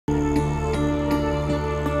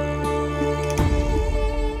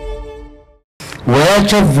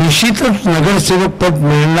वयाच्या वेशीतच नगरसेवक पद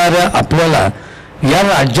मिळणाऱ्या आपल्याला या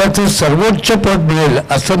राज्याचं सर्वोच्च पद मिळेल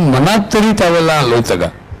असं मनात तरी त्यावेळेला आलं होतं का?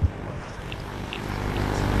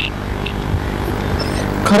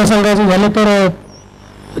 खरं सांगायचं झालं तर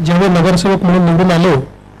जेव्हा नगरसेवक म्हणून निवडून आलो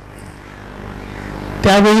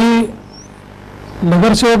त्यावेळी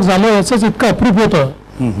नगरसेवक झालो याचंच इतकं अप्रूप होतं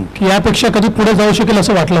की यापेक्षा कधी पुढे जाऊ शकेल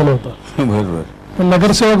असं वाटलं नव्हतं. बरोबर. पण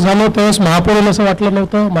नगरसेवक झालो त्यावेळेस महापौर होईल असं वाटलं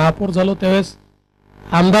नव्हतं, महापौर झालो त्यावेळेस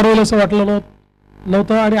आमदार होईल असं वाटलं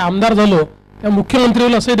नव्हतं आणि आमदार झालो त्या मुख्यमंत्री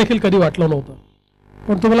होईल असंही देखील कधी वाटलं नव्हतं.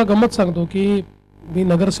 पण तुम्हाला गंमत सांगतो की मी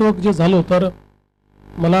नगरसेवक जे झालो तर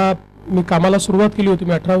मी कामाला सुरुवात केली होती.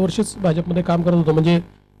 मी 18 वर्षच भाजपमध्ये काम करत होतो. म्हणजे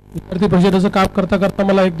विद्यार्थी परिषदेचं काम करता करता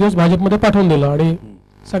मला एक दिवस भाजपमध्ये पाठवून दिलं आणि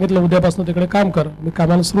सांगितलं उद्यापासून तिकडे काम कर. मी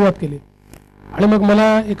कामाला सुरुवात केली आणि मग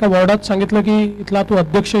मला एका वॉर्डात सांगितलं की इथला तू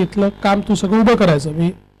अध्यक्ष, इथलं काम तू सगळं उभं करायचं.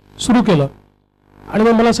 मी सुरू केलं आणि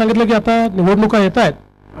मग मला सांगितलं की आता निवडणुका येत आहेत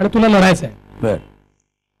आणि तुला लढायचं आहे.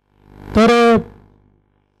 तर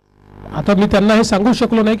आता मी त्यांना हे सांगू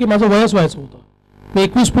शकलो नाही की माझं वयच व्हायचं होतं. मी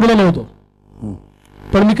 21 पूर्ण नव्हतो,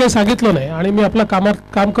 पण मी काही सांगितलं नाही आणि मी आपल्या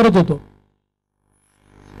काम करत होतो.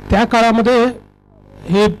 त्या काळामध्ये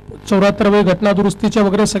हे 74वे घटना दुरुस्तीच्या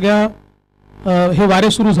वगैरे सगळ्या हे वारे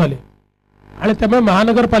सुरू झाले आणि त्यामुळे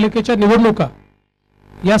महानगरपालिकेच्या निवडणुका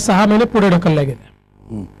या 6 महिने पुढे ढकलल्या गेल्या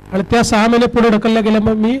आणि त्या 6 महिने पुढे ढकलल्या गेल्या.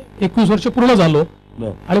 मग मी 21 वर्ष पूर्ण झालो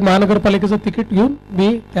आणि महानगरपालिकेचं तिकीट घेऊन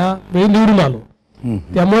मी त्यावेळी निवडून आलो.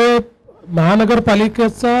 त्यामुळे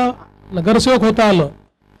महानगरपालिकेचा नगरसेवक होता आलं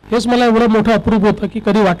हेच मला एवढं मोठं अप्रूप होतं की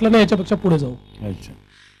कधी वाटलं नाही याच्यापेक्षा पुढे जाऊ.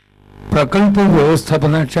 प्रकल्प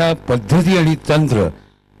व्यवस्थापनाच्या पद्धती आणि तंत्र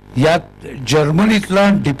यात जर्मनीतला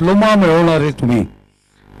डिप्लोमा मिळवणारे तुम्ही,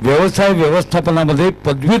 व्यवसाय व्यवस्थापनामध्ये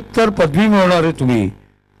पदव्युत्तर पदवी मिळवणारे तुम्ही,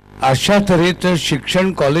 अशा तऱ्हेचं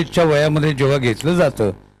शिक्षण कॉलेजच्या वयामध्ये जेव्हा घेतलं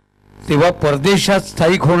जातं तेव्हा परदेशात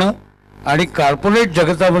स्थायिक होणं आणि कॉर्पोरेट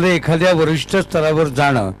जगतामध्ये एखाद्या वरिष्ठ स्तरावर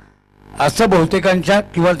जाणं असं बहुतेकांच्या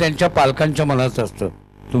किंवा त्यांच्या पालकांच्या मनात असतं.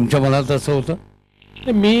 तुमच्या मनात असं होतं?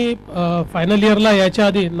 मी फायनल इयरला यायच्या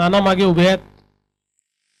आधी नाना मागे उभे आहेत.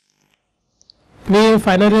 मी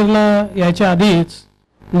फायनल इयरला यायच्या आधीच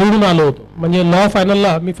निवडून आलो होतो. म्हणजे लॉ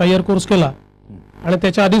फायनलला मी 5 इयर कोर्स केला आणि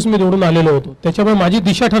त्याच्या आधीच मी निवडून आलेलो होतो. त्याच्यामुळे माझी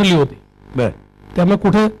दिशा ठरली होती. त्यामुळे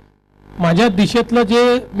कुठे माझ्या दिशेतलं जे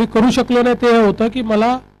मी करू शकलो नाही ते होतं की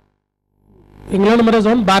मला इंग्लंडमध्ये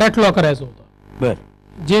जाऊन बाराट लॉ करायचं होतं,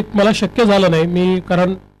 जे मला शक्य झालं नाही. मी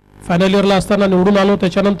कारण फायनल इयरला असताना निवडून आलो.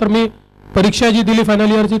 त्याच्यानंतर मी परीक्षा जी दिली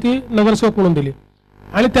फायनल इयरची ती नगरसेवक म्हणून दिली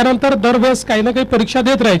आणि त्यानंतर दरवेळेस काही ना काही परीक्षा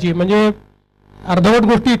देत राहायची. म्हणजे अर्धवट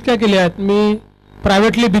गोष्टी इतक्या केल्या आहेत. मी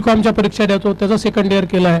प्रायव्हेटली बीकॉमच्या परीक्षा देतो, त्याचा सेकंड इयर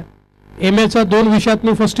केला आहे. MA 2 विषयात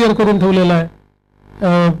मी फर्स्ट इयर करून ठेवलेला आहे.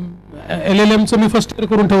 LLMचं मी फर्स्ट इयर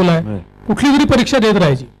करून ठेवलं आहे. कुठली तरी परीक्षा देत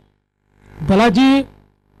राहायची. मला जी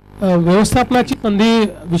व्यवस्थापनाची संधी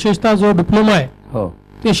विशेषतः जो डिप्लोमा आहे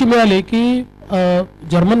ती अशी मिळाली की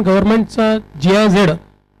जर्मन गव्हर्नमेंटचा GIZ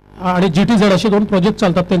आणि GTZ असे 2 प्रोजेक्ट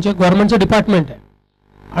चालतात. त्यांचे गव्हर्नमेंटचं डिपार्टमेंट आहे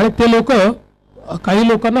आणि ते लोक काही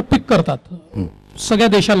लोकांना पिक करतात सगळ्या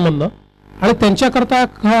देशांमधनं आणि त्यांच्याकरता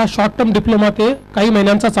हा शॉर्ट टर्म डिप्लोमा ते काही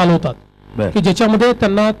महिन्यांचा चालवतात की ज्याच्यामध्ये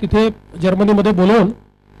त्यांना तिथे जर्मनीमध्ये बोलवून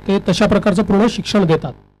ते तशा प्रकारचं पूर्ण शिक्षण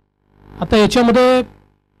देतात. आता याच्यामध्ये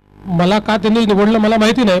मला का त्यांनी निवडलं मला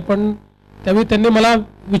माहिती नाही, पण त्यावेळी त्यांनी मला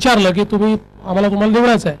विचारलं की तुम्हाला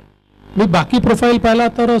निवडायचं आहे. मी बाकी प्रोफाईल पाहिला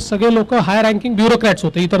तर सगळे लोक हाय रँकिंग ब्युरोक्रॅट्स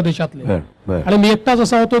होते इतर देशातले आणि मी एकटाच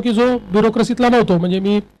असा होतो की जो ब्युरोक्रेसीतला नव्हतो. म्हणजे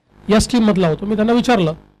मी या स्ट्रीम मधला होतो. मी त्यांना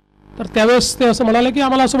विचारलं तर त्यावेळेस ते असं म्हणाले की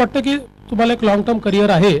आम्हाला असं वाटतं की तुम्हाला एक लॉंग टर्म करिअर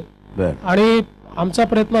आहे आणि आमचा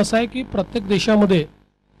प्रयत्न असा आहे की प्रत्येक देशामध्ये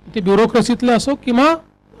ते ब्युरोक्रेसीतले असो किंवा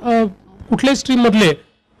कुठल्याही स्ट्रीम मधले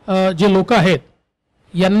जे लोक आहेत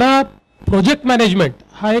यांना प्रोजेक्ट मॅनेजमेंट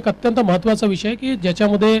हा एक अत्यंत महत्त्वाचा विषय आहे की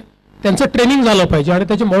ज्याच्यामध्ये त्यांचं ट्रेनिंग झालं पाहिजे आणि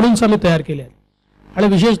त्याचे मॉड्यूल्स आम्ही तयार केले आहेत. आणि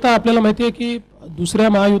विशेषतः आपल्याला माहिती आहे की दुसऱ्या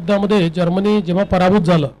महायुद्धामध्ये जर्मनी जेव्हा पराभूत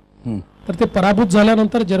झालं तर ते पराभूत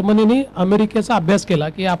झाल्यानंतर जर्मनीने अमेरिकेचा अभ्यास केला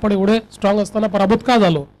की आपण एवढे स्ट्रॉंग असताना पराभूत का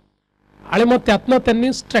झालो आणि मग त्यातनं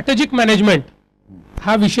त्यांनी स्ट्रॅटेजिक मॅनेजमेंट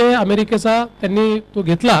हा विषय अमेरिकेचा त्यांनी तो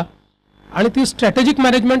घेतला आणि ती स्ट्रॅटेजिक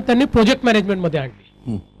मॅनेजमेंट त्यांनी प्रोजेक्ट मॅनेजमेंटमध्ये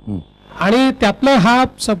आणली आणि त्यातनं हा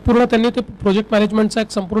संपूर्ण त्यांनी ते प्रोजेक्ट मॅनेजमेंटचा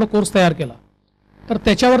एक संपूर्ण कोर्स तयार केला. तर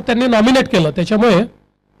त्याच्यावर त्यांनी नॉमिनेट केलं. त्याच्यामुळे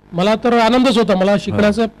मला तर आनंदच होता. मला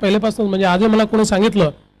शिकण्याचं पहिल्यापासून म्हणजे आजही मला कोणी सांगितलं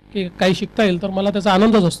की काही शिकता येईल तर मला त्याचा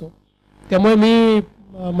आनंदच असतो. त्यामुळे मी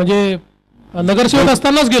म्हणजे नगरसेवक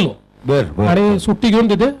असतानाच गेलो आणि सुट्टी घेऊन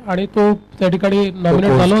तिथे आणि तो त्या ठिकाणी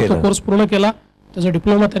नॉमिनेट झालो. तो कोर्स पूर्ण केला, त्याचा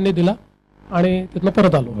डिप्लोमा त्यांनी दिला आणि तिथनं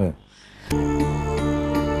परत आलो.